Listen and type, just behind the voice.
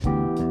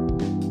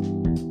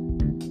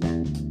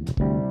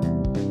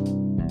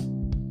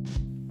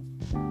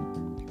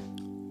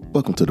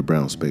Welcome to the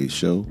Brown Spade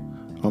Show.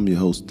 I'm your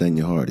host,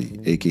 Daniel Hardy,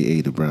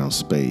 aka the Brown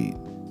Spade.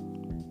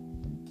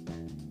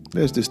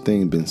 There's this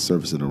thing been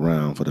surfacing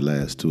around for the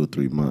last 2 or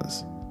 3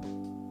 months.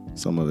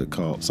 Some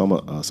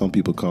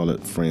people call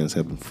it friends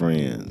helping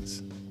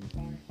friends.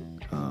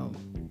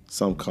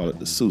 Some call it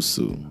the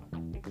susu.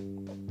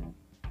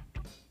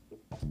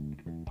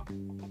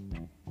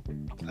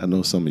 I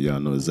know some of y'all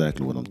know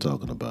exactly what I'm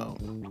talking about.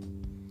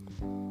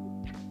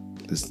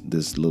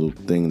 This little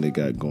thing they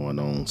got going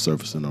on,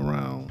 surfacing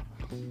around.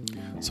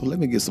 So let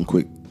me get some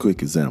quick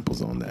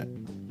examples on that.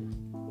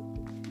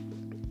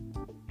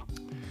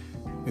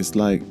 It's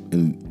like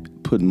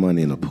putting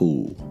money in a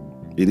pool.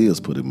 It is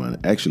putting money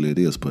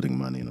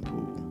in a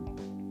pool.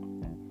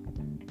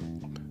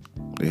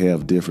 They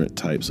have different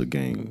types of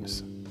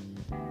games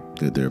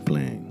that they're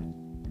playing.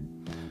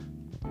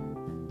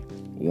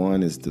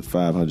 One is the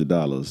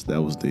 $500.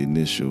 That was the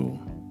initial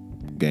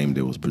game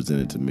that was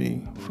presented to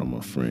me from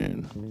a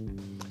friend.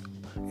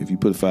 If you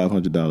put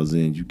 $500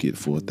 in, you get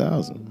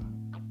 $4,000.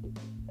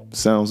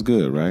 Sounds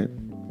good, right?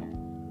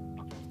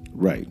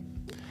 Right.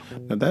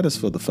 Now that is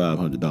for the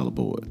 $500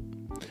 board.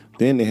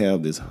 Then they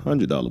have this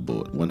 $100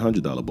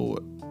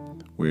 board,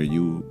 where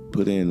you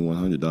put in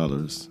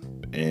 $100,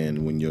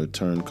 and when your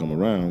turn come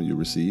around, you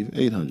receive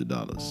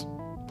 $800.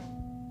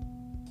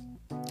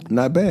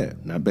 Not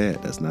bad.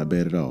 That's not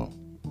bad at all.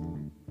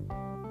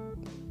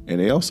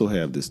 And they also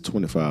have this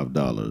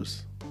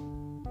 $25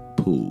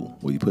 pool,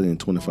 where you put in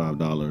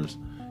 $25,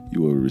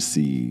 you will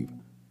receive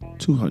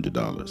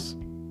 $200.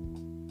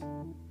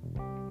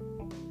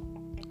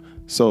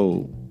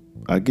 So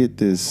I get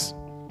this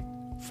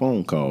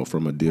phone call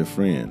from a dear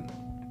friend.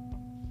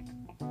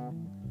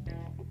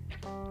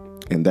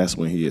 And that's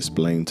when he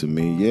explained to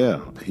me,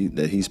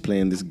 that he's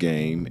playing this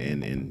game,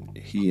 and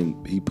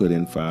he put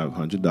in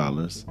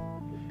 $500,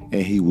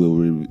 and he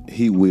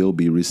will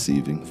be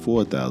receiving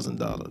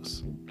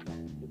 $4,000.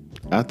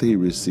 After he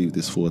received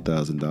this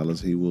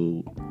 $4,000, he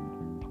will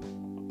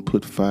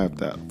put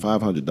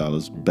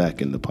 $500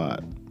 back in the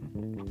pot.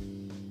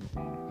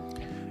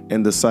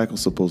 And the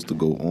cycle's supposed to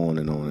go on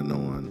and on and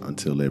on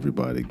until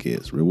everybody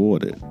gets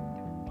rewarded.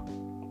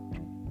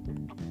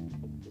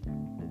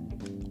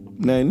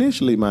 Now,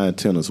 initially, my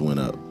antennas went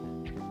up.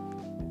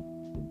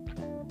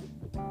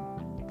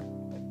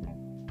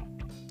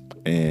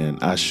 And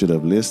I should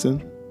have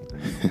listened,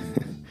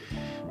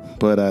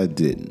 but I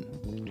didn't.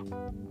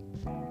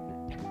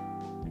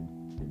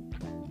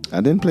 I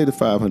didn't play the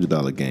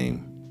 $500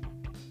 game.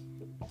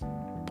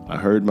 I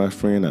heard my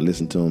friend. I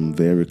listened to him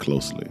very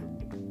closely.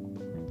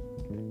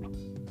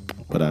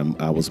 But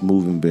I was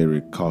moving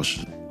very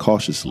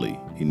cautiously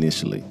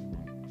initially.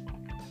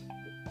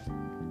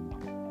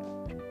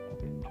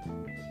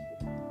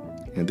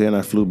 And then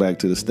I flew back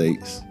to the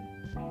States.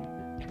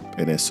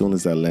 And as soon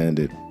as I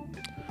landed,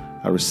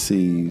 I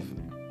received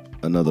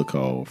another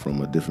call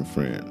from a different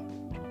friend.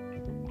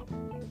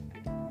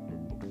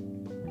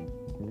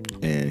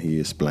 And he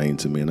explained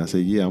to me, and I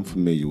said, yeah, I'm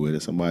familiar with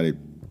it. Somebody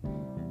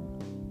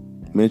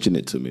mentioned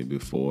it to me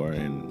before,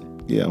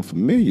 and yeah, I'm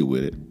familiar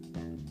with it.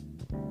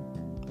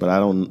 But I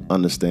don't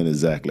understand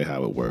exactly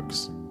how it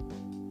works.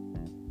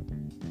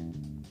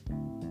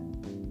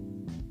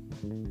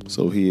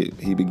 So he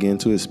began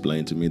to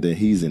explain to me that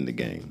he's in the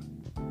game.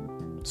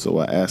 So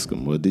I asked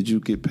him, well, did you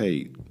get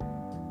paid?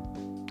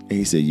 And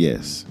he said,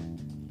 yes.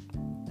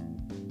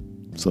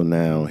 So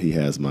now he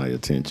has my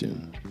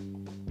attention.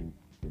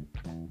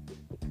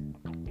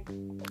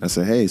 I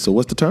said, hey, so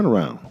what's the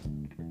turnaround?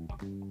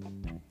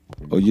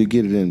 Oh, you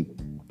get it in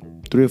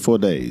 3 or 4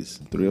 days.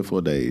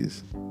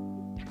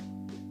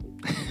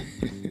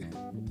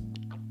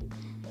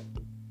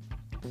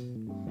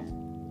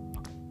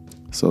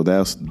 So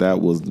that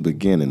was the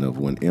beginning of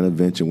when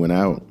intervention went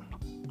out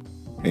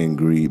and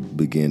greed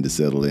began to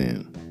settle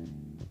in.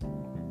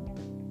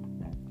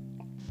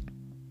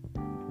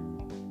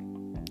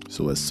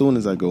 So as soon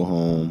as I go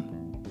home,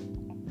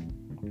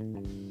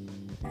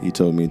 he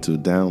told me to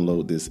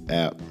download this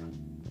app.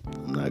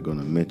 I'm not going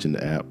to mention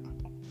the app.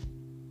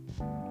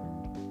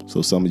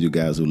 So some of you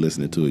guys who are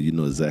listening to it, you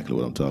know exactly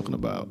what I'm talking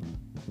about.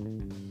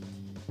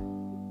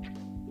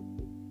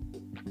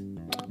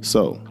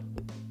 So,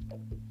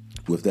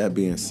 with that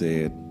being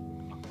said,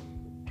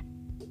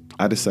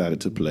 I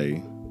decided to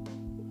play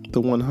the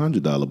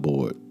 $100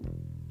 board.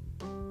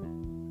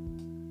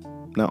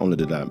 Not only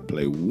did I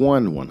play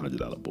one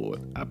 $100 board,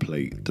 I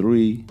played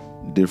 3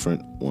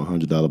 different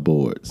 $100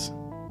 boards.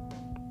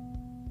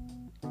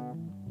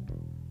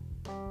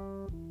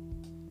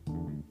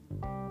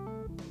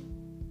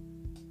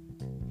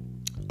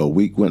 A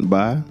week went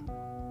by,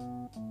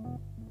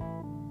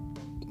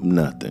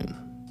 nothing.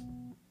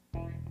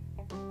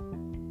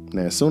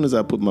 Now, as soon as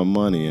I put my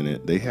money in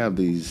it, they have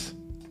these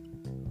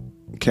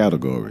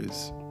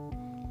categories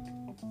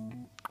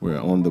where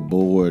on the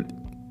board,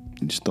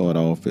 you start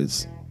off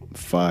as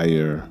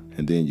fire,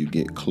 and then you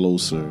get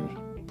closer,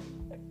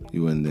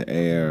 you're in the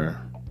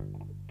air,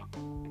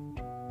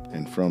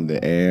 and from the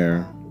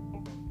air,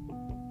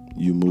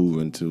 you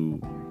move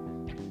into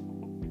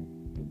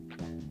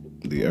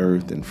the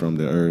earth, and from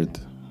the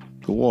earth,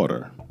 the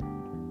water.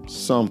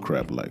 some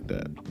crap like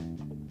that.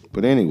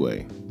 But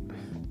anyway,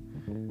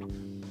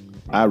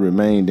 I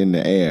remained in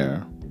the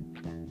air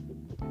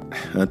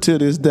until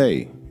this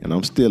day, and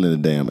I'm still in the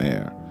damn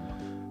air.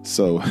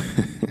 So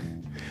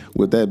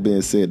with that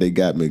being said, they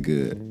got me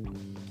good.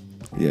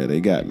 Yeah,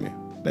 they got me.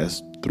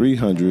 That's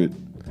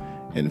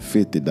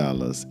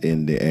 $350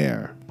 in the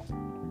air.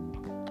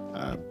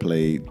 I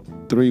played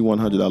 3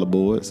 $100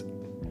 boards,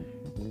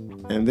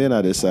 and then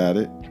I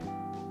decided,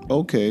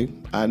 okay,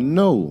 I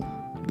know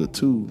the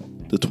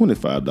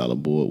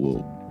 $25 board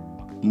will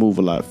move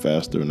a lot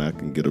faster and I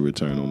can get a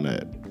return on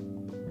that.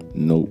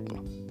 Nope,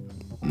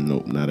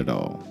 not at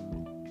all.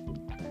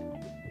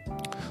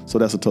 So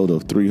that's a total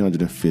of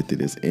 350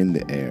 that's in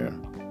the air,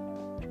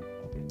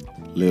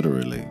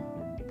 literally.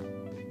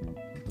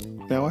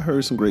 Now, I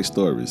heard some great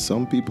stories.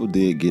 Some people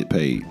did get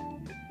paid.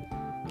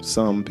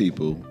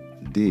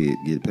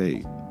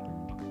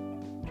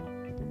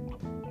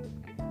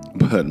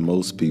 But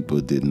most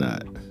people did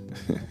not.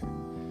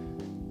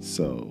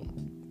 So,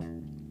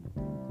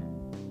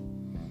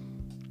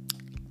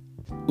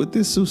 with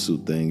this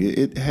Susu thing,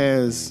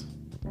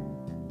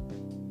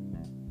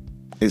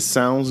 it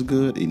sounds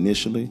good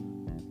initially.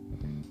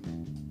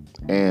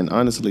 And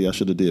honestly, I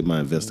should have did my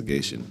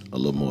investigation a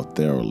little more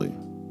thoroughly.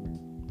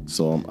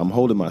 So I'm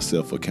holding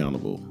myself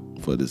accountable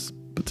for this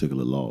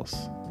particular loss.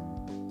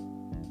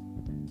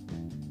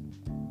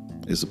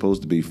 It's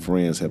supposed to be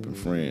friends helping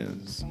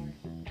friends,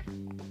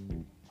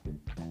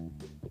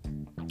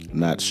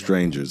 not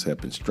strangers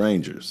helping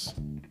strangers,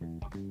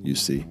 you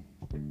see.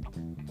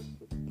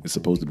 It's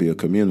supposed to be a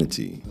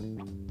community,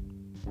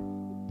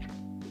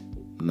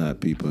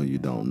 not people you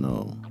don't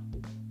know.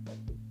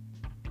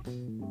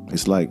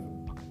 It's like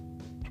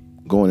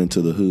going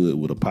into the hood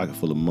with a pocket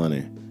full of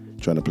money,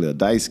 trying to play a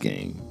dice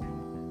game,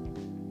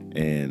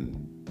 and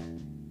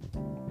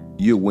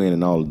you're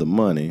winning all of the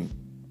money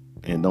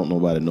and don't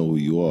nobody know who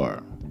you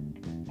are.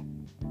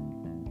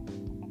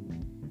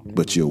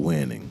 But you're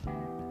winning,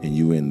 and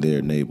you in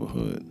their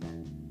neighborhood,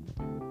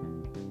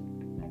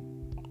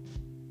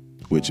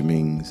 which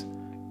means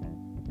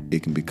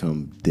it can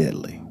become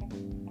deadly.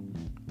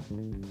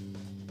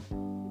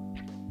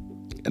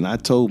 And I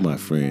told my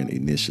friend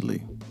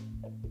initially,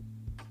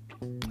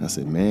 I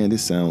said, man,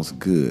 this sounds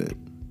good,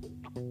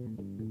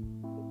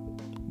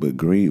 but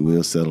greed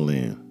will settle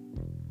in.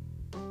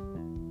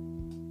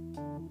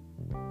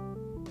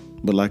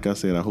 But like I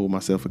said, I hold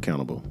myself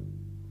accountable,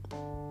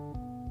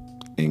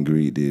 and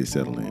greed did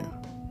settle in.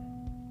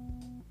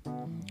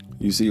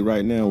 You see,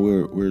 right now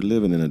we're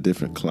living in a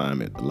different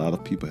climate. A lot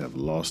of people have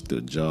lost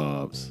their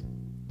jobs,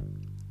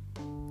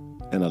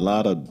 and a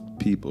lot of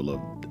people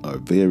are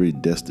very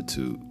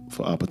destitute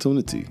for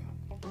opportunity.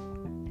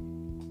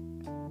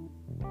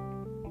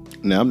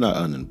 Now, I'm not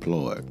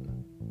unemployed,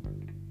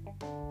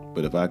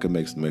 but if I could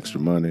make some extra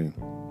money,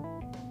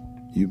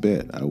 you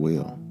bet I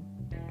will.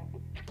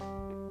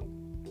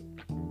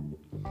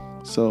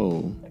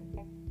 So,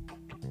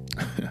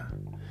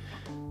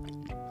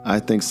 I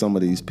think some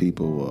of these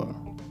people are,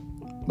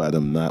 by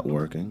them not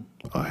working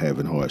or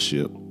having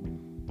hardship,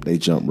 they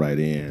jump right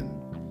in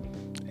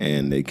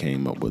and they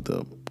came up with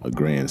a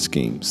grand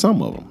scheme.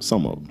 Some of them.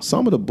 Some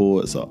of the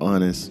boards are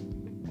honest,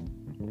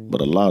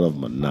 but a lot of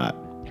them are not.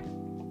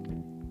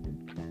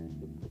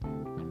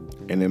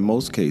 And in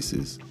most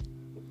cases,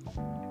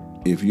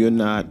 if you're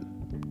not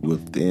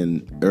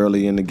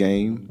early in the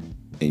game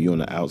and you're on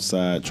the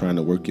outside trying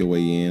to work your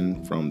way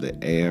in from the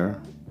air,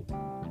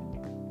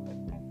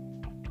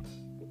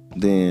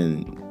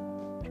 then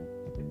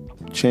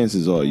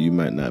chances are you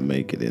might not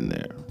make it in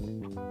there,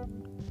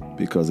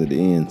 because at the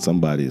end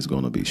somebody is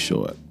going to be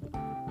short.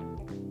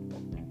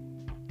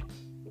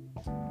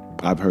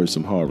 I've heard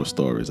some horror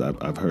stories.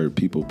 I've heard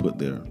people put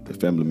their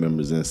family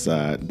members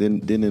inside,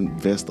 didn't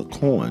invest a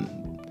coin,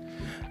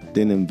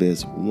 didn't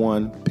invest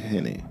 1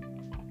 penny,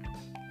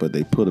 but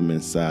they put them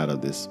inside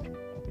of this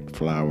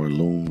flower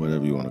loom,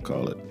 whatever you want to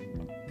call it.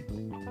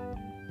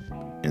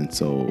 And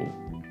so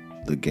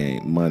the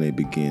money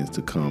begins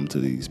to come to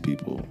these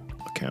people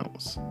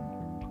accounts.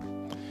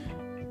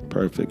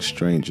 Perfect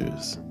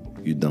strangers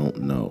you don't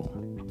know.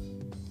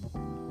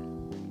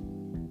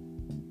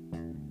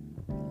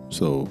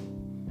 So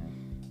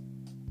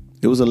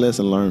it was a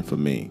lesson learned for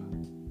me.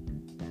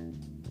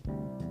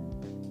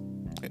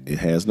 It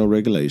has no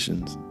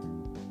regulations.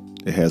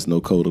 It has no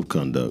code of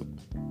conduct.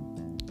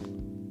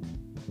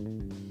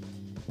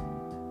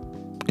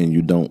 And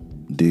you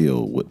don't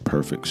deal with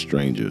perfect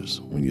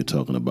strangers when you're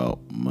talking about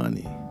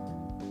money.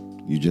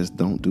 You just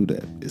don't do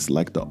that. It's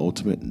like the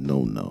ultimate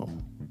no-no.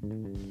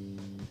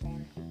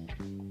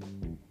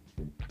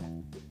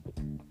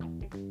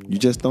 You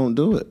just don't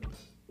do it.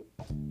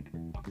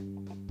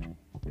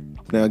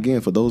 Now, again,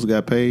 for those who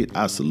got paid,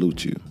 I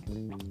salute you.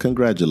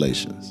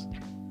 Congratulations.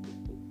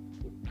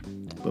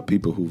 But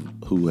people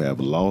who have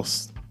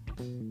lost,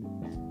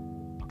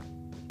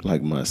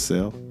 like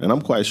myself, and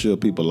I'm quite sure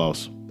people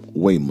lost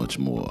way much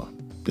more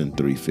than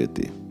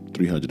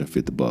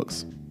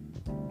 $350.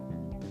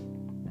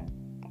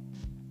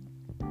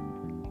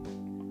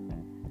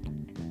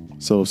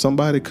 So if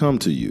somebody come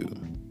to you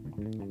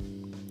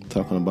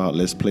talking about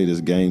let's play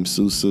this game,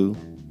 Susu.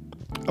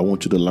 I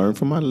want you to learn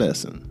from my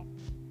lesson.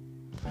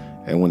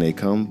 And when they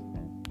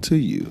come to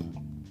you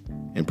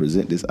and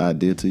present this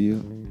idea to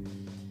you,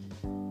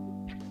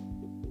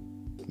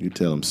 you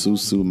tell them,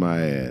 Susu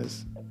my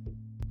ass.